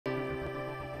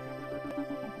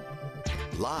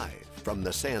Live from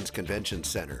the Sands Convention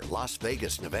Center, Las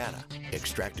Vegas, Nevada,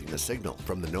 extracting the signal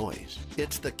from the noise.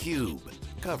 It's theCUBE,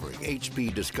 covering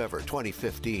HP Discover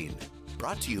 2015.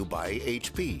 Brought to you by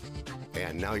HP.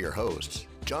 And now your hosts,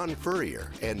 John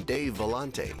Furrier and Dave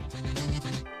Vellante.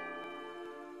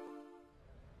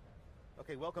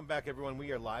 Okay, welcome back everyone.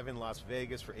 We are live in Las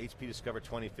Vegas for HP Discover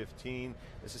 2015.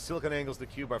 This is SiliconANGLE's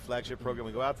theCUBE, our flagship program.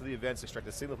 We go out to the events, extract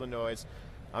the signal from the noise.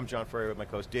 I'm John Furrier with my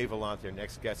co-host Dave Vellante, our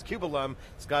next guest. CUBE alum,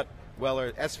 Scott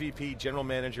Weller, SVP, General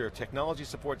Manager of Technology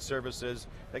Support Services.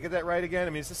 Did I get that right again?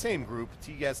 I mean, it's the same group,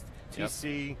 TS,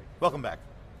 TC. Yep. Welcome back.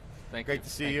 Thank Great you. to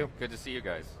see you. Good to see you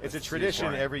guys. It's a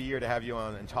tradition every year to have you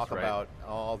on and talk about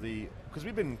all the, because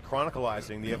we've been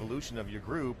chronicalizing the evolution of your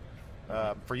group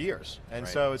for years. And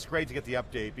so it's great to get the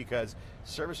update because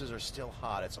services are still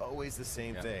hot. It's always the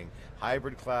same thing.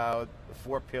 Hybrid cloud, the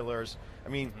 4 pillars. I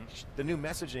mean, the new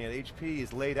messaging at HP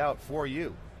is laid out for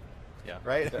you. Yeah.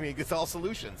 Right? I mean, it's all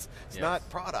solutions. It's not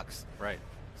products. Right.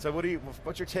 So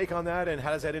what's your take on that and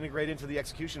how does that integrate into the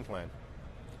execution plan?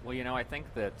 Well, you know, I think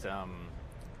that,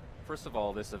 first of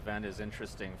all, this event is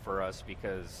interesting for us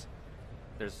because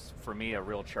there's, for me, a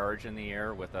real charge in the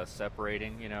air with us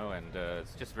separating, you know, and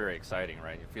it's just very exciting,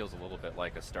 right? It feels a little bit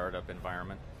like a startup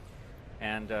environment.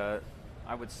 And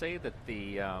I would say that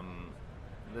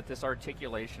that this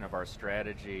articulation of our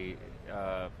strategy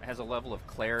has a level of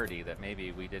clarity that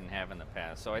maybe we didn't have in the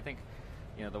past. So I think,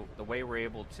 you know, the way we're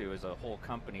able to, as a whole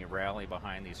company, rally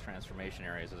behind these transformation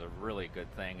areas is a really good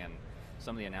thing, and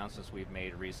some of the announcements we've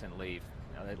made recently,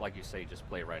 like you say, just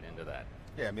play right into that.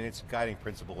 Yeah, I mean, it's a guiding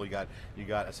principle. You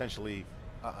got essentially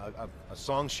a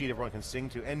song sheet everyone can sing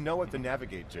to and know what to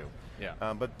navigate to.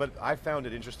 Yeah. But I found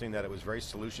it interesting that it was very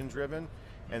solution driven,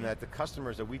 and that the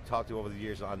customers that we talked to over the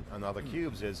years on other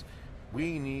cubes is,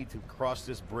 we need to cross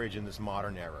this bridge in this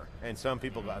modern era. And some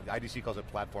people, IDC calls it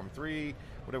Platform 3,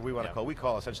 whatever we want to call it. We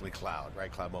call it essentially cloud,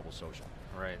 right? Cloud, mobile, social.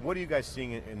 Right. What are you guys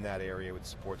seeing in that area with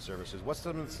support services? What's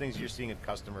some of the things you're seeing at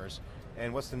customers,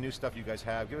 and what's the new stuff you guys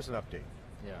have? Give us an update.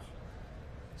 Yeah.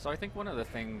 So I think one of the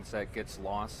things that gets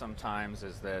lost sometimes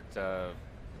is that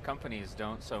companies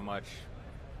don't so much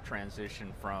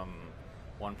transition from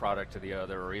one product to the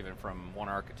other, or even from one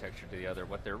architecture to the other.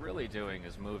 What they're really doing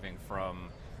is moving from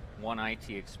one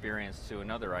IT experience to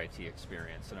another IT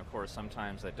experience. And of course,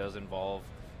 sometimes that does involve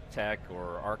tech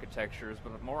or architectures,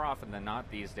 but more often than not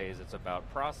these days, it's about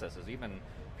processes, even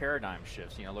paradigm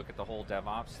shifts. You know, look at the whole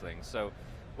DevOps thing. So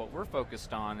what we're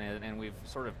focused on, and we've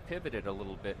sort of pivoted a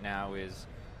little bit now, is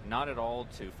not at all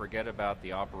to forget about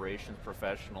the operations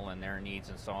professional and their needs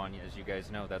and so on. As you guys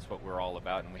know, that's what we're all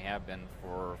about, and we have been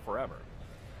for forever.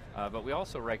 But we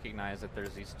also recognize that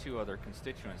there's these 2 other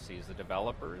constituencies, the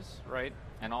developers, right?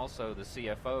 And also the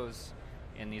CFOs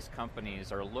in these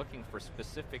companies are looking for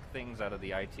specific things out of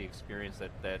the IT experience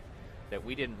that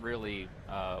we didn't really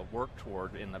work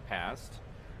toward in the past.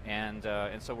 And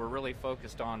so we're really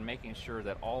focused on making sure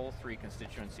that all 3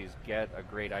 constituencies get a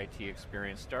great IT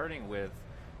experience, starting with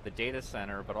the data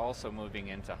center, but also moving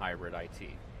into hybrid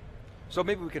IT. So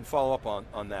maybe we can follow up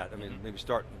on that. I mean, maybe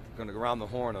start, going to go around the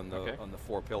horn on the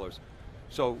 4 pillars.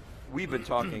 So we've been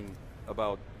talking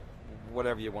about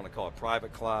whatever you want to call it,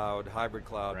 private cloud, hybrid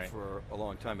cloud for a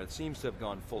long time. It seems to have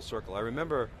gone full circle. I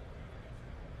remember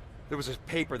there was a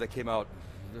paper that came out,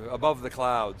 Above the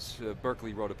Clouds.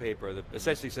 Berkeley wrote a paper that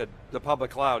essentially said the public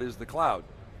cloud is the cloud.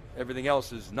 Everything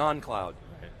else is non-cloud.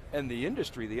 And the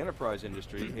industry, the enterprise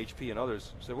industry, HP and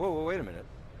others, said, whoa, wait a minute.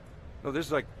 No, there's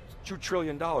like $2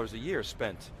 trillion a year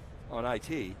spent on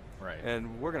IT,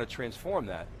 and we're going to transform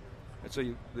that. And so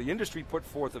the industry put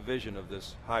forth a vision of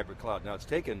this hybrid cloud. Now it's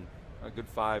taken a good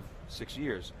 5-6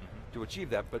 years to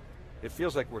achieve that, but it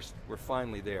feels like we're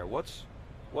finally there. What's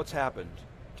happened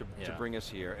to bring us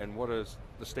here, and what is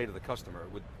the state of the customer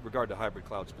with regard to hybrid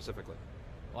cloud specifically?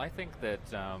 Well, I think that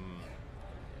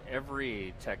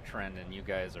every tech trend, and you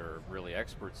guys are really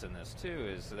experts in this too,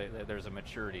 is there's a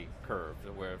maturity curve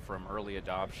where from early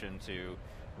adoption to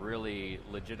really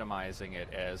legitimizing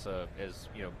it as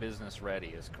you know, business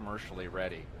ready, as commercially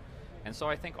ready. And so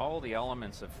I think all the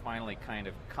elements have finally kind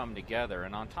of come together,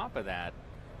 and on top of that,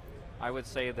 I would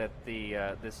say that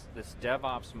this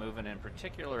DevOps movement in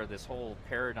particular, this whole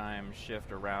paradigm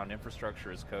shift around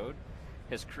infrastructure as code,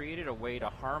 has created a way to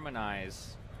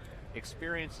harmonize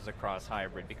experiences across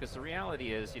hybrid, because the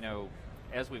reality is, you know,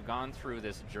 as we've gone through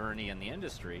this journey in the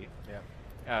industry,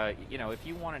 you know, if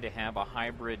you wanted to have a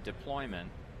hybrid deployment,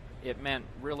 it meant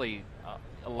really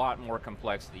a lot more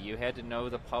complexity. You had to know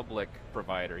the public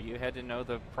provider, you had to know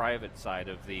the private side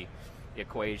of the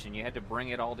equation, you had to bring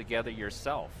it all together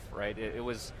yourself, right? It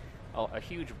was a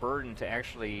huge burden to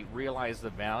actually realize the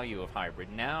value of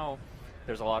hybrid. Now,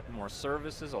 there's a lot more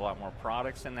services, a lot more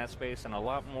products in that space, and a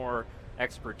lot more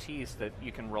expertise that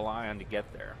you can rely on to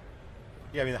get there.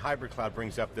 Yeah, I mean the hybrid cloud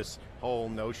brings up this whole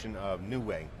notion of new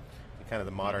way, kind of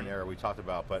the modern era we talked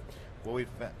about, but what we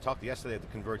talked yesterday at the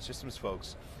Converged Systems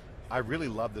folks, I really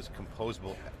love this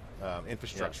composable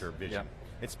infrastructure vision.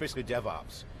 Yeah. It's basically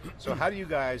DevOps. So how do you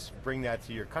guys bring that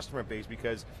to your customer base?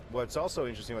 Because what's also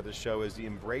interesting about this show is the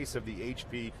embrace of the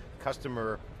HP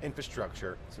customer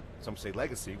infrastructure. Some say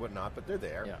legacy, whatnot, but they're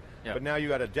there. Yeah. Yeah. But now you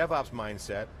got a DevOps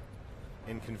mindset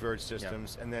in Converged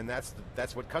Systems, and then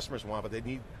that's what customers want, but they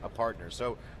need a partner.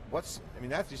 So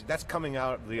that's coming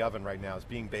out of the oven right now. It's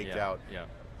being baked out. Yeah.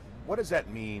 What does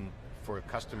that mean for a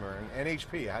customer and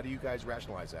HP? How do you guys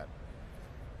rationalize that?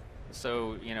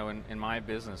 So, in my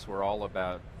business, we're all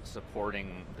about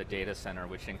supporting the data center,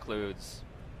 which includes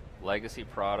legacy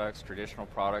products, traditional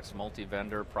products,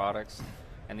 multi-vendor products,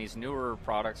 and these newer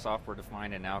products, software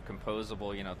defined and now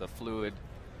composable, the fluid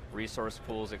resource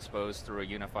pools exposed through a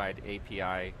unified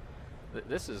API.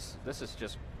 This is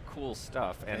just cool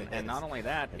stuff, and not only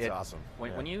that, it's awesome.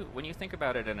 When you think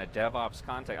about it in a DevOps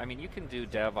context, I mean, you can do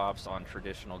DevOps on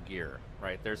traditional gear,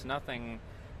 right? There's nothing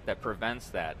that prevents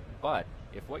that, but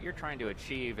if what you're trying to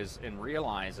achieve is and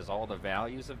realize is all the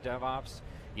values of DevOps,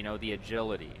 the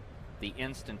agility, the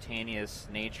instantaneous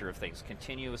nature of things,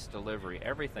 continuous delivery,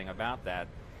 everything about that,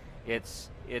 it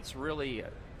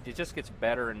just gets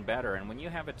better and better. And when you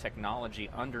have a technology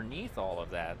underneath all of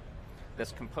that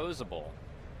that's composable,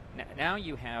 now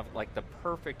you have like the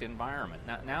perfect environment.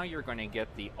 Now you're going to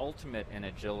get the ultimate in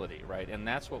agility, right? And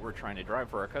that's what we're trying to drive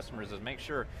for our customers, is make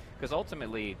sure, because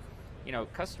ultimately,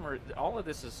 all of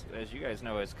this is, as you guys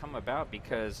know, has come about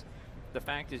because the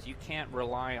fact is you can't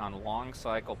rely on long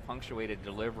cycle punctuated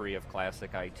delivery of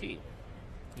classic IT.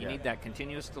 You need that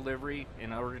continuous delivery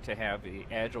in order to have the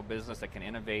agile business that can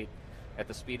innovate at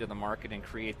the speed of the market and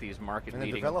create these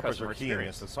market-leading customer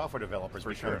experience. The software developers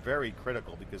become very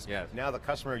critical because now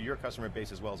your customer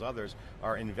base as well as others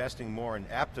are investing more in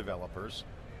app developers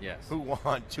who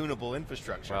want tunable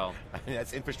infrastructure. Well, I mean,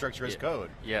 that's infrastructure as code.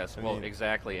 Yes,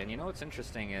 exactly. And what's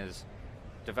interesting is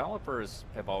developers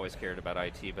have always cared about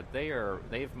IT, but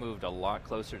they've moved a lot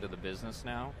closer to the business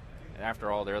now. And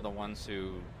after all, they're the ones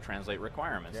who translate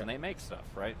requirements and they make stuff,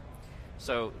 right?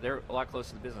 So they're a lot closer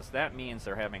to the business. That means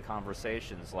they're having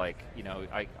conversations like,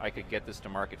 I could get this to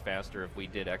market faster if we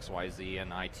did X, Y, Z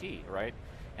in IT, right?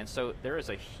 And so there is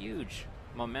a huge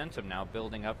momentum now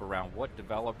building up around what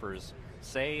developers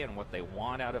say and what they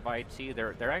want out of IT.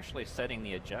 They're actually setting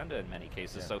the agenda in many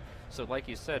cases. So like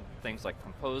you said, things like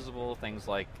composable, things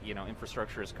like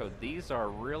infrastructure as code, these are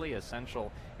really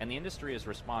essential, and the industry is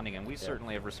responding, and we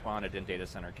certainly have responded in data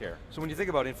center care. So when you think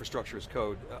about infrastructure as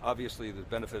code, obviously the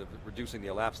benefit of reducing the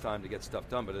elapsed time to get stuff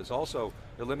done, but it also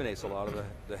eliminates a lot of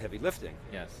the heavy lifting.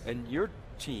 Yes. And your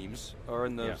teams are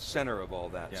in the center of all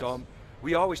that. Yes. So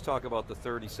we always talk about the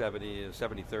 30-70,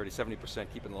 70-30, 70%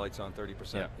 keeping the lights on,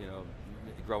 30%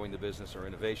 growing the business or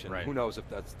innovation. Right. Who knows if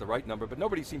that's the right number, but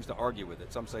nobody seems to argue with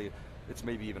it. Some say it's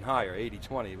maybe even higher,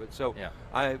 80-20. But so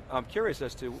I'm curious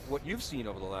as to what you've seen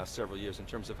over the last several years in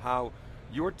terms of how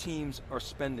your teams are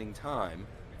spending time.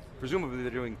 Presumably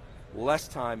they're doing less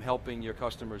time helping your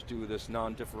customers do this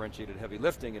non-differentiated heavy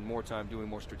lifting and more time doing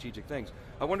more strategic things.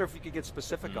 I wonder if you could get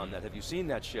specific on that. Have you seen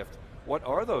that shift? What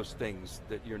are those things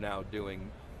that you're now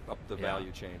doing up the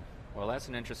value chain? Well, that's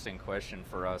an interesting question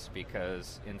for us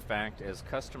because, in fact, as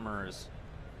customers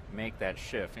make that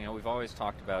shift, we've always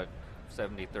talked about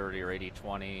 70-30 or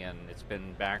 80-20, and it's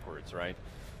been backwards, right?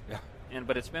 Yeah.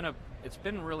 But it's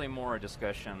been really more a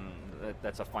discussion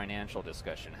that's a financial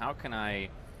discussion. How can I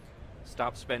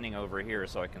stop spending over here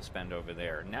so I can spend over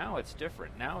there? Now it's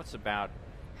different. Now it's about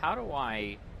how do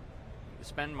I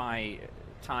spend my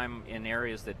time in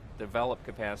areas that develop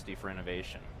capacity for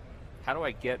innovation? How do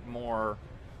I get more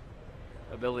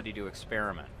ability to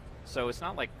experiment? So it's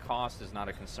not like cost is not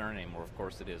a concern anymore, of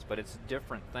course it is, but it's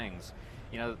different things.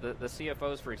 The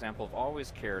CFOs, for example, have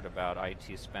always cared about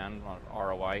IT spend on an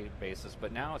ROI basis,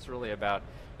 but now it's really about,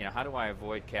 how do I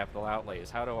avoid capital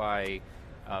outlays? How do I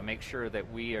make sure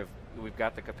that we've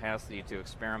got the capacity to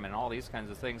experiment, all these kinds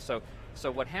of things.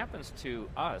 So what happens to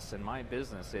us in my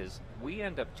business is we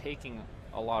end up taking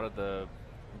a lot of the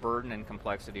burden and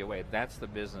complexity away. That's the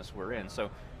business we're in.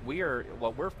 So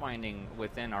what we're finding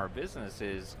within our business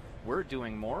is we're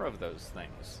doing more of those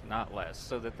things, not less,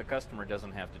 so that the customer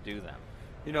doesn't have to do them.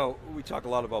 We talk a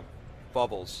lot about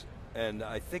bubbles, and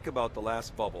I think about the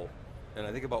last bubble, and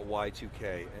I think about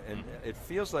Y2K, and it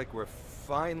feels like we're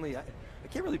finally, I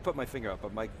can't really put my finger up,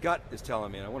 but my gut is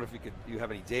telling me, and I wonder if you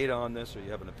have any data on this or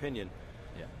you have an opinion,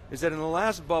 is that in the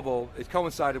last bubble, it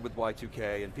coincided with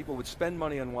Y2K, and people would spend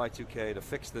money on Y2K to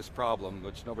fix this problem,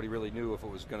 which nobody really knew if it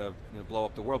was going to blow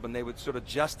up the world, but they would sort of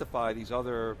justify these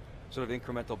other sort of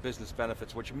incremental business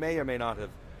benefits, which may or may not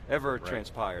have ever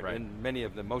transpired, and many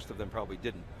of them, most of them probably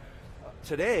didn't.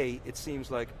 Today, it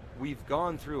seems like we've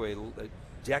gone through a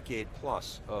decade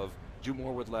plus of do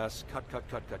more with less,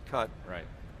 cut. Right.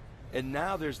 And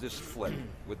now there's this flip,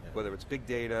 with whether it's big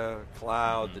data,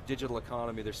 cloud, the digital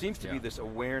economy, there seems to be this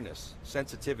awareness,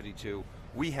 sensitivity to,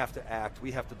 we have to act,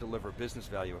 we have to deliver business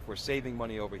value. If we're saving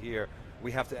money over here,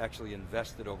 we have to actually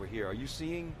invest it over here. Are you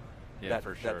seeing that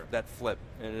flip?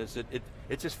 And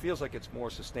it just feels like it's more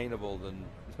sustainable than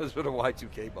the sort of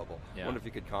Y2K bubble. I wonder if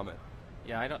you could comment.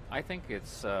 Yeah, I think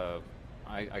it's,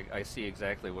 I see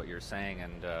exactly what you're saying,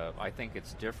 and I think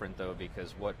it's different though,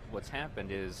 because what's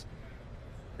happened is,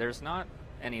 there's not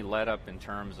any let up in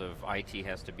terms of IT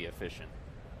has to be efficient.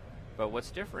 But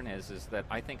what's different is that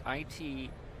I think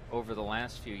IT over the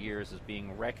last few years is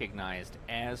being recognized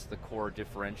as the core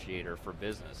differentiator for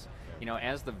business. You know,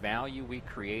 as the value we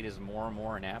create is more and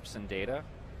more in apps and data,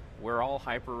 we're all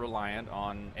hyper reliant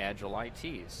on agile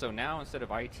IT. So now instead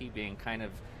of IT being kind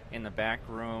of in the back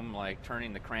room, like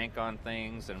turning the crank on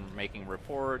things and making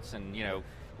reports and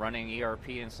running ERP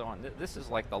and so on. This is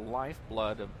like the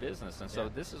lifeblood of business, and so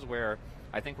this is where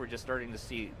I think we're just starting to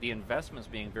see the investments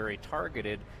being very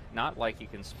targeted, not like you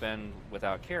can spend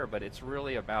without care, but it's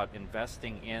really about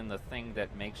investing in the thing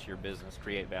that makes your business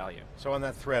create value. So on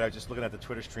that thread, I was just looking at the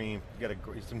Twitter stream, you got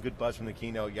some good buzz from the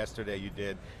keynote yesterday you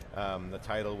did. The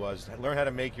title was, learn how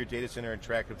to make your data center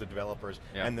attractive to developers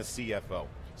and the CFO.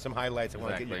 Some highlights, I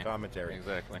want to get your commentary.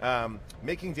 Exactly.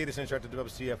 Making data center attractive to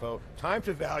developers, CFO, time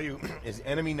to value is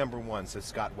enemy number one, says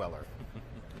Scott Weller.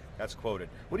 That's quoted.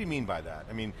 What do you mean by that?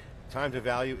 I mean, time to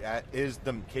value is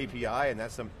the KPI, and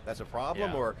that's a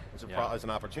problem, or it's it's an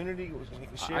opportunity?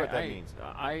 Share what that means.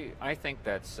 I think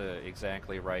that's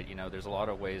exactly right. There's a lot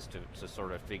of ways to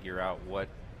sort of figure out what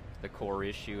the core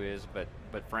issue is, but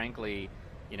frankly,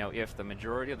 if the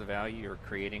majority of the value you're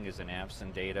creating is in apps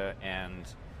and data, and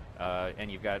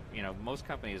you've got, most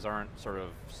companies aren't sort of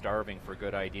starving for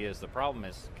good ideas. The problem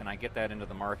is, can I get that into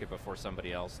the market before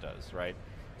somebody else does, right?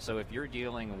 So if you're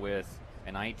dealing with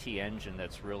an IT engine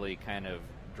that's really kind of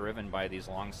driven by these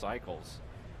long cycles,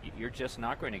 you're just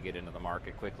not going to get into the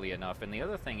market quickly enough. And the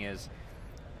other thing is,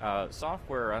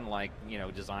 software, unlike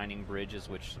designing bridges,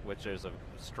 which there's a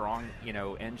strong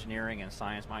engineering and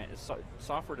science mind,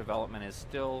 software development is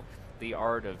still the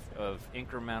art of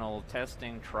incremental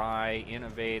testing, try,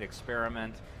 innovate,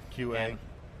 experiment, QA,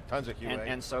 tons of QA,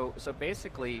 and so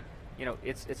basically,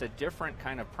 it's a different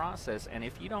kind of process. And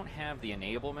if you don't have the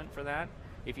enablement for that,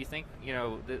 if you think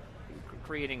that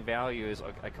creating value is,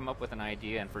 I come up with an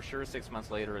idea and for sure 6 months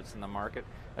later it's in the market,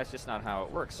 that's just not how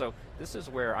it works. So this is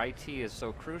where IT is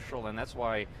so crucial, and that's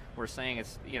why we're saying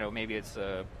it's, maybe it's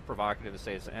provocative to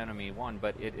say it's enemy one,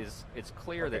 but it's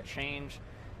clear that change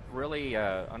really,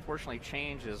 unfortunately,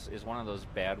 change is one of those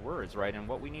bad words, right? And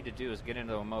what we need to do is get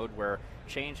into a mode where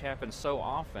change happens so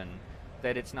often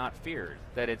that it's not feared,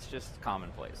 that it's just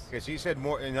commonplace. Okay, so you said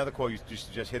more, another quote you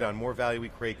just hit on, more value we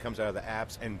create comes out of the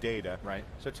apps and data. Right.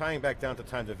 So tying back down to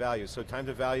time to value, so time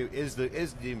to value is the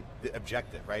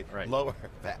objective, right? Lower,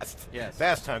 fast. Yes.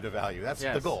 Fast time to value, that's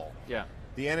the goal. Yeah.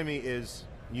 The enemy is,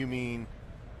 you mean,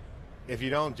 if you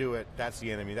don't do it, that's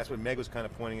the enemy. That's what Meg was kind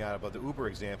of pointing out about the Uber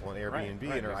example and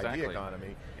Airbnb and her idea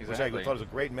economy, which I thought was a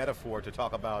great metaphor to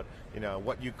talk about,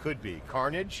 what you could be,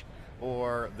 carnage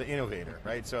or the innovator,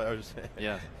 right? So I was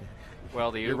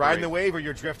well, you're riding the wave or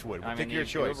you're driftwood. Pick your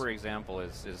choice. The Uber example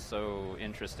is so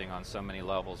interesting on so many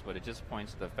levels, but it just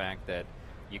points to the fact that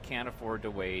you can't afford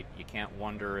to wait. You can't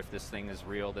wonder if this thing is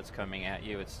real that's coming at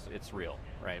you. It's real,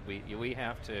 right? We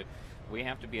have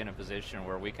to be in a position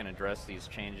where we can address these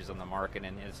changes in the market,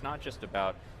 and it's not just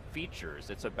about features,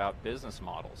 it's about business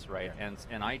models, right? And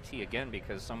IT, again,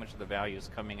 because so much of the value is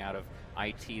coming out of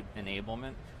IT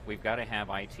enablement, we've got to have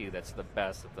IT that's the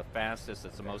best, that's the fastest,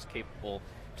 that's the most capable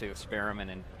to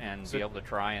experiment and be able to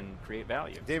try and create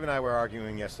value. Dave and I were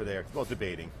arguing yesterday, well,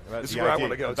 debating about this is where I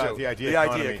want to go about to. the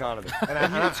idea economy.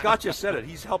 And Scott just said it.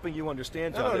 He's helping you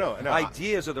understand. No.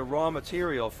 Ideas are the raw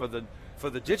material for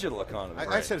the digital economy.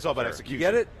 I said it's all about execution. You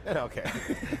get it? Okay.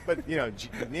 But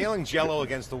nailing Jell-O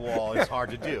against the wall is hard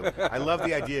to do. I love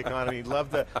the idea economy.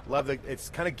 Love the. It's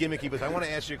kind of gimmicky, but I want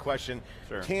to ask you a question.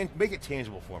 Sure. Make it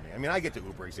tangible for me. I mean, I get the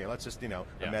Uber example. That's just a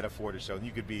metaphor to show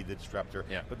you could be the disruptor.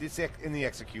 Yeah. But it's in the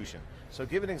execution. So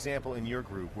give an example in your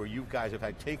group where you guys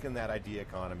have taken that idea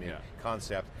economy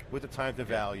concept with the time to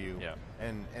value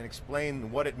and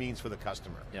explain what it means for the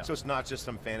customer. Yeah. So it's not just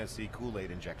some fantasy Kool-Aid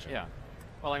injection. Yeah.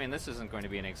 Well, I mean, this isn't going to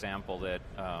be an example that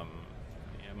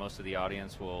most of the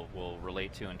audience will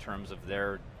relate to in terms of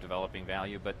their developing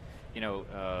value, but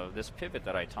this pivot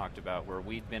that I talked about, where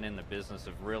we've been in the business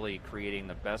of really creating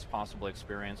the best possible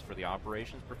experience for the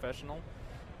operations professional,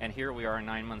 and here we are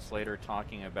 9 months later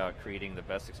talking about creating the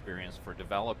best experience for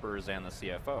developers and the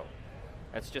CFO.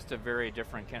 That's just a very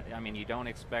different, I mean, you don't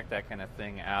expect that kind of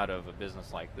thing out of a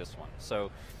business like this one.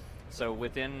 So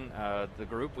within the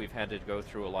group, we've had to go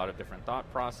through a lot of different thought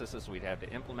processes. We'd had to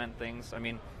implement things. I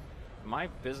mean, my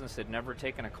business had never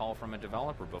taken a call from a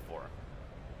developer before.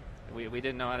 We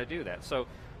didn't know how to do that. So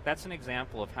that's an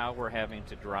example of how we're having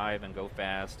to drive and go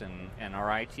fast, and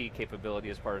our IT capability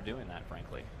is part of doing that,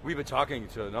 frankly. We've been talking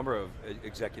to a number of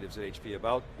executives at HP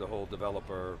about the whole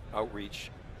developer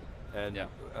outreach, and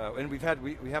and we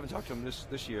haven't talked to them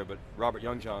this year, but Robert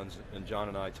Youngjohns and John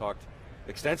and I talked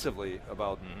extensively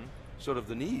about sort of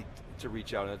the need to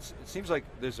reach out, and it seems like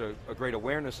there's a great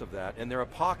awareness of that, and there are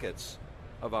pockets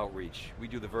of outreach. We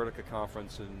do the Vertica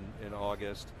conference in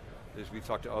August. We've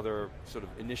talked to other sort of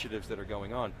initiatives that are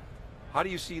going on. How do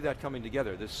you see that coming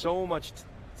together? There's so much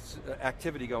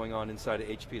activity going on inside of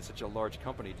HP. It's such a large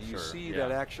company. Do you see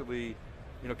that actually,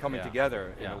 coming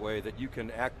together in a way that you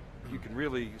can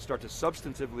really start to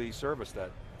substantively service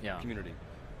that community?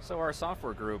 So our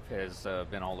software group has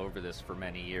been all over this for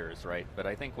many years, right? But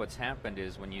I think what's happened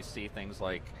is when you see things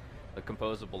like the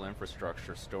composable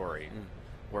infrastructure story,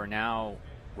 where now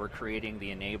we're creating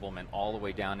the enablement all the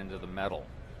way down into the metal,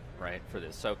 right, for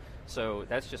this. So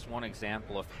that's just one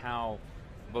example of how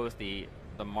both the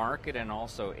market and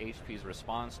also HP's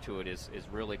response to it is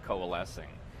really coalescing.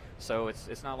 So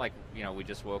it's not like we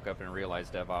just woke up and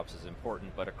realized DevOps is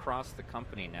important, but across the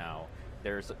company now,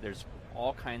 there's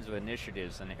all kinds of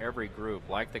initiatives in every group,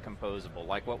 like the composable,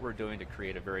 like what we're doing to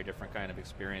create a very different kind of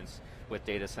experience with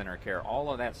data center care.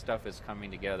 All of that stuff is coming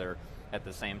together at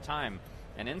the same time.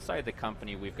 And inside the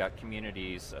company, we've got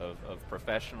communities of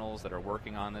professionals that are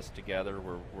working on this together.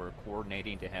 We're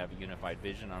coordinating to have a unified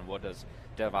vision on what does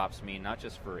DevOps mean, not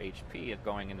just for HP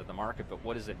going into the market, but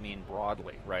what does it mean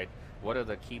broadly, right? What are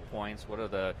the key points? What are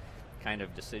the kind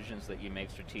of decisions that you make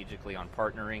strategically on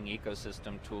partnering,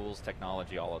 ecosystem, tools,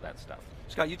 technology, all of that stuff?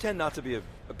 Scott, you tend not to be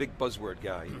a big buzzword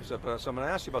guy, so I'm going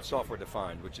to ask you about software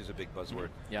defined, which is a big buzzword.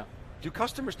 Yeah. Do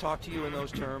customers talk to you in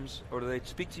those terms, or do they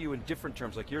speak to you in different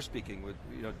terms, like you're speaking with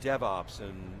DevOps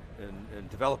and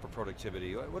developer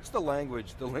productivity? What's the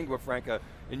language, the lingua franca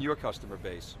in your customer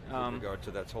base with regard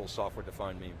to that whole software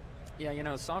defined meme?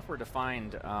 Yeah, software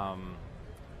defined,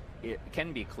 it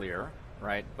can be clear,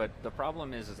 right? But the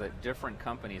problem is that different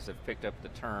companies have picked up the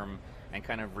term and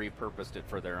kind of repurposed it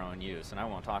for their own use. And I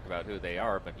won't talk about who they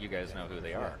are, but you guys know who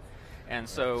they are. And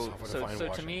so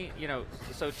to me,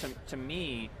 to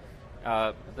me,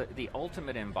 the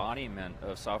ultimate embodiment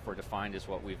of software defined is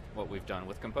what we've done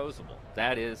with composable.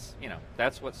 That is,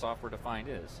 that's what software defined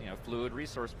is. Fluid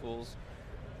resource pools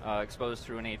exposed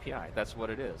through an API. That's what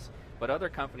it is. But other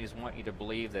companies want you to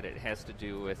believe that it has to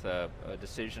do with a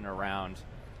decision around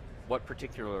what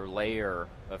particular layer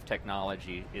of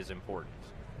technology is important,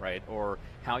 right? Or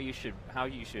how you should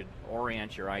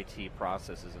orient your IT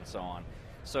processes and so on.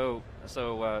 So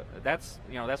that's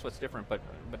what's different. But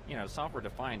software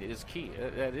defined is key.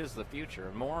 That is the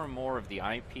future. More and more of the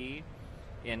IP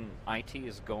in IT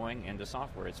is going into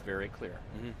software. It's very clear.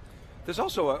 There's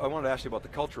also, I wanted to ask you about the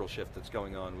cultural shift that's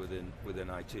going on within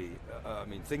IT. I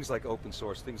mean, things like open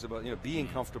source, things about being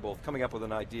comfortable, coming up with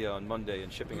an idea on Monday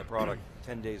and shipping a product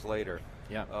 10 days later.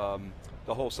 Yeah.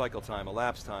 The whole cycle time,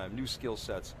 elapsed time, new skill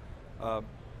sets.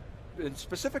 And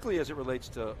specifically as it relates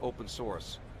to open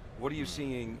source, what are you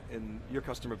seeing in your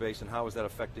customer base, and how is that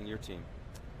affecting your team?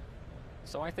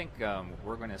 So I think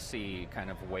we're going to see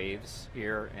kind of waves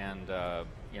here, and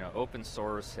open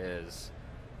source is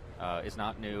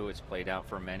not new. It's played out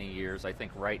for many years. I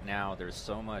think right now there's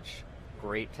so much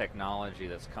great technology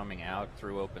that's coming out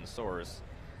through open source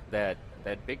that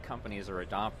big companies are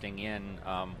adopting in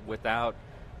without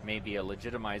maybe a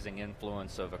legitimizing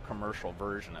influence of a commercial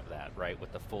version of that, right?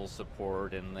 With the full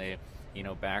support and the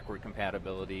backward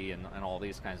compatibility and all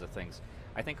these kinds of things.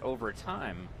 I think over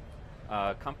time,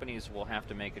 companies will have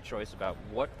to make a choice about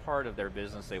what part of their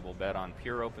business they will bet on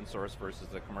pure open source versus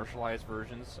the commercialized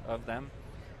versions of them.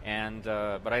 And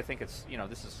but I think it's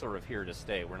this is sort of here to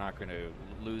stay. We're not going to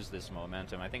lose this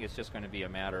momentum. I think it's just going to be a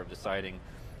matter of deciding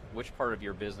which part of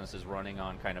your business is running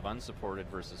on kind of unsupported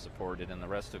versus supported, and the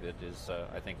rest of it is,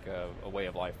 I think, a way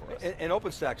of life for us. And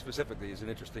OpenStack specifically is an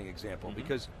interesting example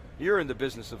because you're in the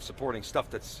business of supporting stuff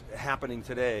that's happening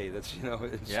today, that's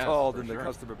installed in the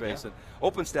customer base, and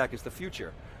OpenStack is the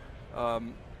future.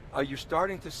 Are you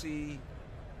starting to see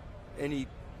any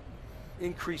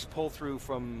increased pull-through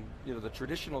from the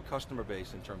traditional customer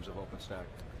base in terms of OpenStack?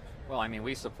 Well, I mean,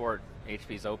 we support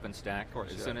HP's OpenStack. Of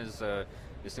course, as soon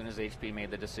as HP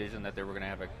made the decision that they were going to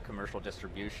have a commercial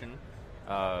distribution,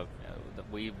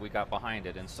 we got behind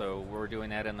it, and so we're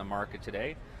doing that in the market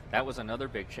today. That was another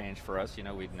big change for us.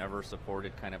 We'd never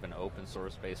supported kind of an open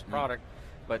source based product,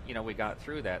 but we got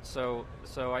through that. So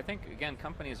I think again,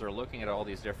 companies are looking at all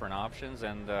these different options,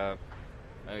 and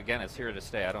again, it's here to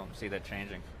stay. I don't see that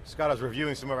changing. Scott, I was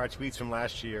reviewing some of our tweets from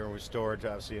last year, and we're stored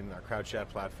obviously in our crowd chat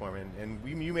platform, and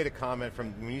you made a comment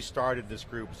from when you started this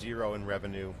group, 0 in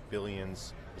revenue,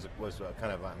 billions, was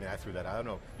kind of, I mean, I threw that out. I don't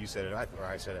know if you said it or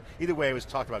I said it. Either way, it was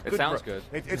talked about. It sounds good.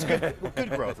 It's good, good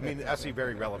growth. I mean, actually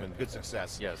very relevant, good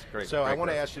success. Yes, great. So great I want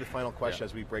to growth. ask you the final question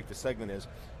as we break the segment is,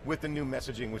 with the new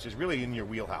messaging, which is really in your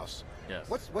wheelhouse, yes.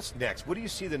 What's next? What do you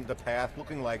see the path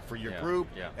looking like for your group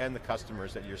and the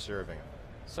customers that you're serving?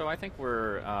 So I think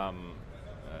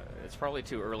it's probably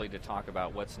too early to talk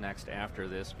about what's next after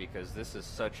this, because this is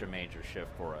such a major shift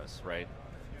for us, right?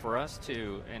 For us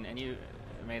to, and you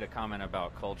made a comment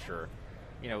about culture,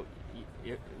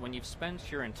 when you've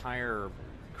spent your entire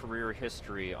career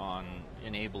history on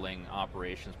enabling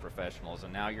operations professionals,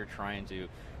 and now you're trying to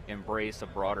embrace a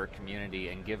broader community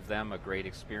and give them a great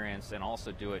experience, and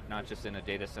also do it not just in a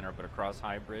data center but across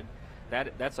hybrid,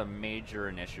 that's a major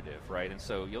initiative, right? And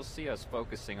so you'll see us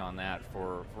focusing on that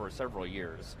for several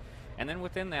years. And then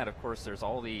within that, of course, there's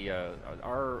all the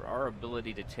our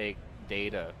ability to take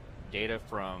data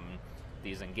from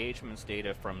these engagements,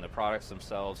 data from the products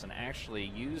themselves, and actually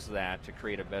use that to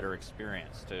create a better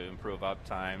experience, to improve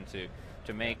uptime,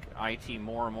 to make IT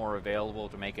more and more available,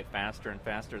 to make it faster and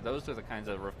faster. Those are the kinds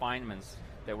of refinements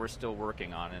that we're still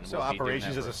working on. And so we'll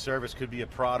operations as a service could be a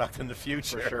product in the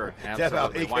future. For sure,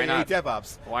 absolutely. DevOps, why not?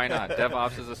 DevOps. Why not?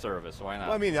 DevOps as a service, why not?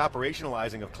 Well, I mean, the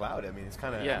operationalizing of cloud, I mean, it's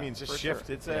kind of, I mean, it's just shift.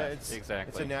 Sure. It's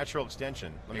exactly. It's a natural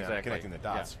extension. I mean, connecting the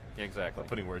dots. Yeah, exactly. I'm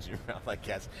putting words in your mouth, I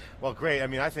guess. Well, great. I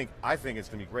mean, I think it's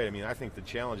going to be great. I mean, I think the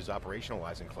challenge is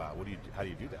operationalizing cloud. How do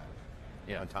you do that?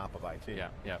 On top of IT.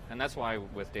 Yeah, and that's why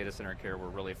with Data Center Care we're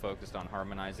really focused on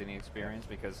harmonizing the experience,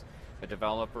 because a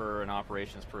developer, an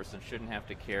operations person shouldn't have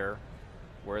to care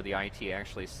where the IT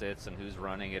actually sits and who's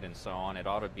running it and so on. It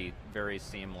ought to be very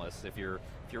seamless. If you're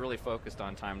really focused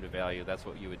on time to value, that's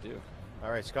what you would do. All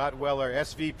right, Scott Weller,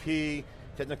 SVP,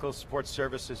 Technical Support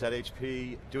Services at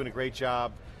HP, doing a great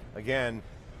job. Again,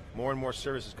 more and more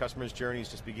services, customers' journeys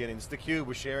just beginning. It's theCUBE,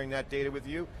 we're sharing that data with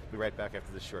you. We'll be right back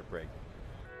after this short break.